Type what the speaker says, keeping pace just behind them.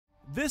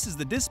This is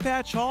the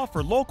dispatch hall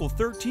for Local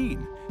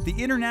 13,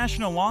 the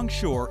International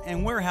Longshore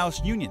and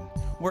Warehouse Union,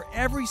 where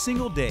every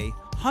single day,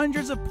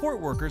 hundreds of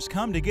port workers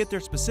come to get their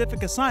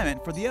specific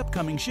assignment for the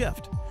upcoming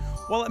shift.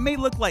 While it may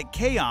look like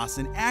chaos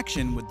and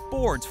action with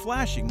boards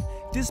flashing,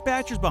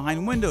 dispatchers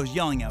behind windows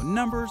yelling out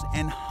numbers,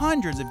 and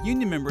hundreds of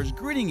union members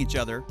greeting each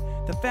other,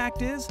 the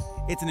fact is,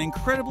 it's an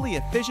incredibly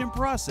efficient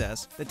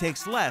process that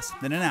takes less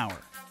than an hour.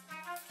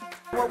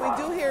 What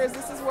we do here is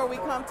this is where we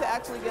come to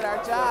actually get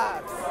our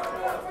jobs.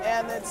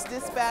 And it's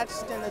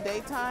dispatched in the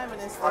daytime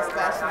and it's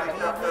dispatched in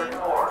the evening.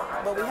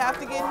 But we have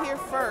to get here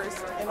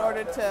first in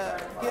order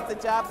to get the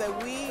job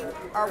that we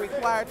are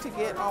required to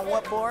get on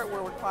what board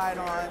we're required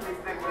on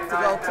to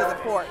go to the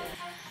port.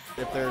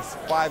 If there's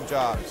 5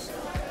 jobs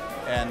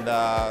and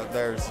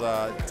there's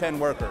 10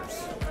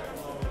 workers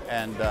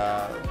and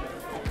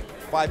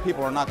 5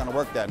 people are not going to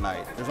work that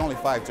night, there's only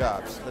 5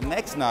 jobs. The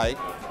next night,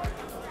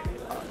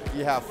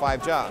 you have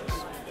 5 jobs.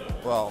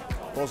 Well,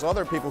 those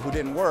other people who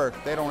didn't work,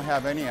 they don't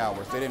have any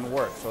hours, they didn't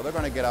work, so they're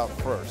going to get out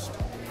first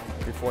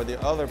before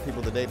the other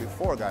people the day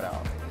before got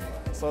out.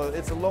 So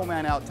it's a low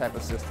man out type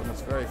of system.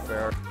 It's very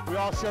fair. We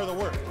all share the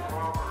work.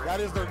 That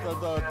is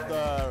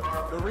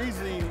the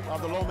reasoning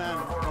of the low man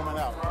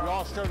out. We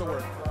all share the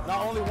work.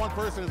 Not only one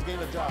person is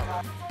getting a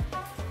job.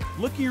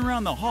 Looking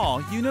around the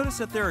hall, you notice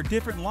that there are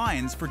different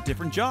lines for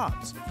different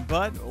jobs.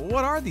 But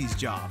what are these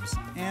jobs?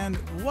 And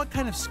what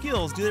kind of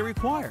skills do they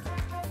require?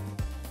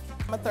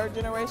 I'm a 3rd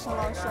generation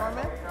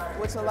longshoreman,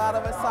 which a lot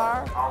of us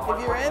are.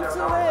 If you're into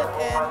it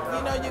and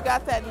you know you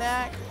got that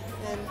knack,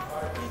 then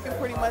you can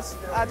pretty much,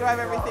 I drive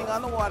everything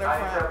on the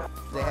waterfront.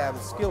 They have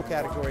a skill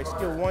category,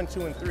 skill 1,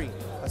 2, and 3.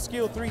 A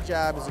skill 3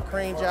 job is a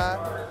crane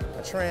job,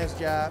 a trans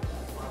job,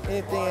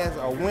 anything as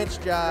a winch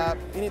job,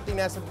 anything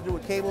that has to do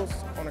with cables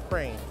on a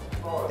crane.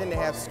 Then they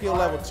have skill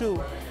level 2,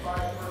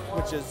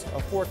 which is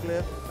a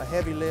forklift, a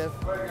heavy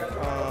lift,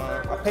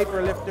 a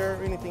paper lifter,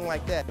 anything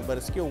like that. But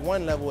a skill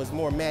 1 level is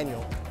more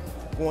manual,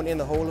 going in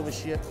the hull of a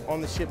ship,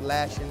 on the ship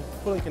lashing,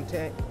 pulling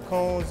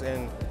cones,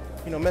 and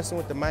messing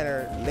with the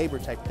minor labor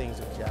type things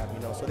of the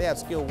job. So they have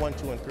skill 1,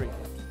 2, and 3.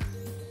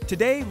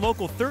 Today,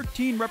 Local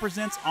 13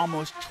 represents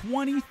almost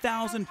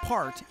 20,000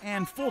 part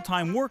and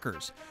full-time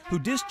workers who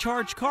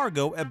discharge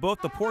cargo at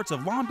both the ports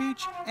of Long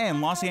Beach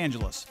and Los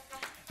Angeles.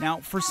 Now,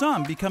 for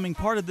some, becoming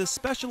part of this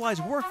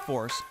specialized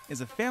workforce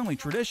is a family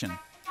tradition,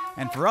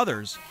 and for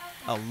others,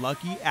 a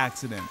lucky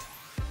accident.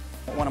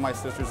 One of my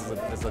sisters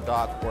is a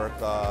dock work.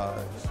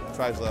 She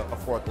drives a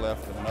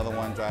forklift, and another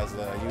one drives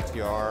a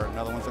UTR,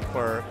 another one's a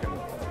clerk,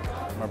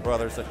 and my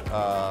brother's a,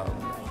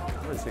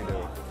 what does he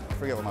do? I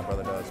forget what my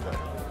brother does,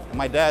 but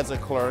my dad's a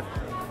clerk.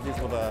 He's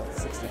with a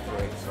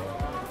 63,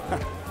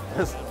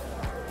 so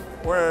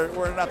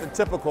we're not the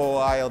typical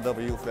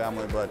ILWU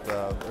family, but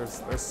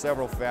there's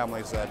several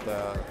families that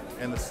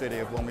in the city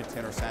of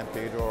Wilmington or San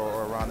Pedro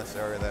or around this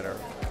area that are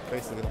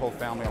basically the whole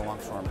family of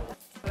longshoremen.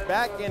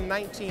 Back in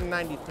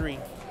 1993,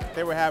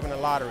 they were having a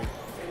lottery,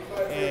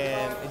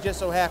 and it just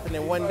so happened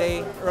that one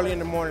day, early in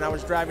the morning, I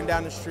was driving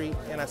down the street,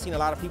 and I seen a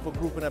lot of people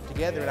grouping up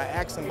together, and I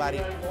asked somebody,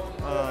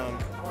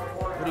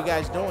 what are you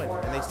guys doing?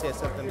 And they said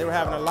something, they were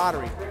having a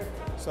lottery.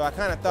 So I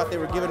kind of thought they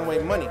were giving away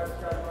money.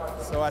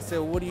 So I said,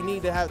 well, what do you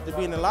need to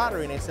be in the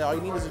lottery? And they said, all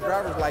you need is a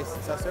driver's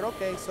license. I said,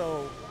 okay.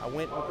 So I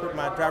went and put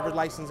my driver's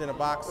license in a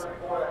box,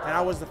 and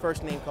I was the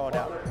first name called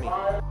out, me.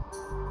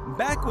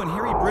 Back when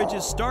Harry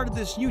Bridges started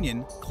this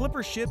union,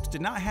 clipper ships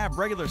did not have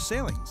regular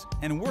sailings,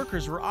 and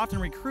workers were often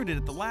recruited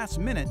at the last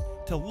minute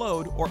to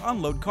load or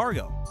unload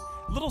cargo.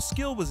 Little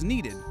skill was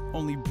needed,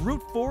 only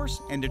brute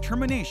force and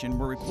determination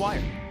were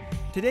required.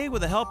 Today,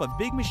 with the help of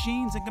big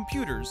machines and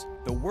computers,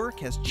 the work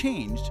has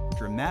changed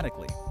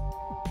dramatically.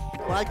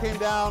 When I came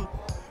down,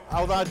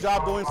 I was on a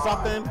job doing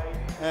something,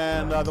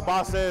 and the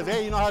boss says,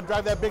 hey, you know how to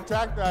drive that big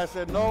tractor? I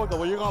said, no.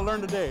 Well, you're going to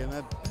learn today. And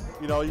then,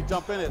 you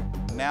jump in it.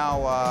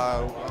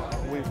 Now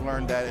we've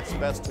learned that it's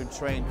best to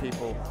train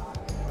people.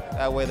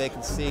 That way they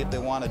can see if they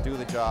want to do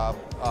the job,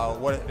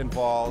 what it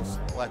involves.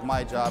 Like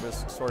my job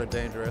is sort of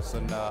dangerous,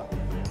 and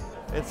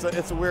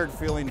it's a weird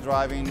feeling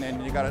driving,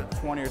 and you got a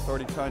 20 or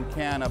 30 ton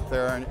can up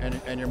there,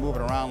 and you're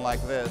moving around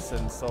like this.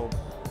 And so,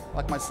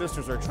 like my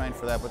sisters are trained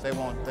for that, but they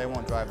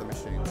won't drive the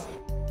machines.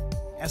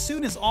 As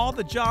soon as all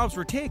the jobs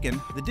were taken,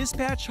 the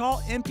dispatch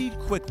hall emptied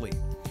quickly.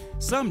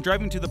 Some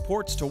driving to the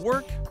ports to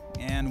work,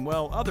 and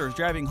well, others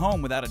driving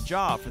home without a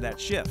job for that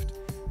shift,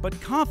 but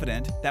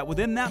confident that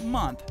within that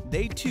month,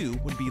 they too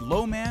would be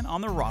low man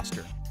on the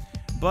roster.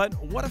 But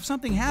what if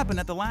something happened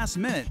at the last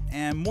minute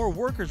and more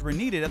workers were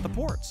needed at the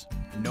ports?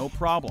 No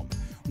problem.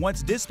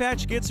 Once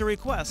dispatch gets a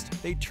request,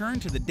 they turn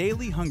to the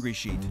daily hungry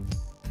sheet.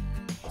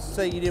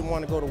 Say you didn't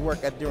want to go to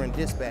work during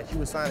dispatch, you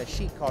would sign a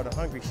sheet called a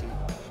hungry sheet.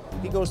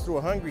 He goes through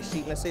a hungry sheet,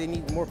 and let's say they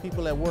need more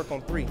people at work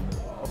on 3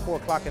 or 4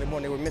 o'clock in the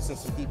morning. They were missing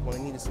some people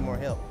and they needed some more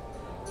help.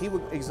 He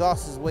would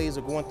exhaust his ways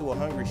of going through a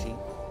hungry sheet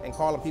and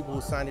calling people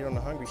who signed it on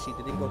the hungry sheet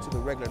that didn't go to the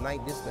regular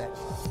night dispatch.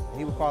 And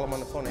he would call them on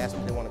the phone and ask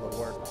them if they want to go to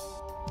work.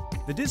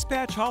 The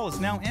dispatch hall is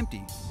now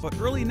empty, but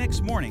early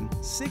next morning,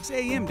 6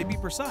 a.m. to be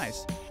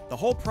precise, the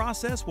whole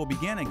process will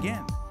begin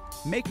again.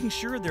 making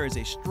sure there is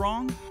a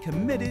strong,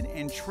 committed,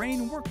 and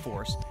trained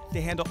workforce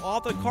to handle all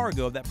the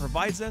cargo that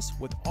provides us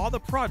with all the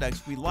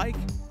products we like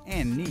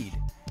and need,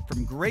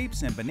 from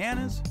grapes and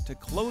bananas to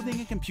clothing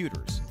and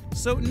computers.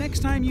 So next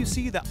time you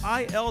see the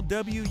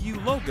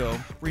ILWU logo,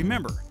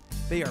 remember,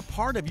 they are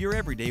part of your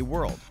everyday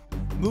world,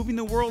 moving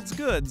the world's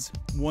goods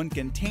one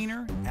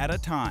container at a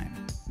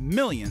time,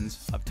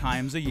 millions of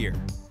times a year.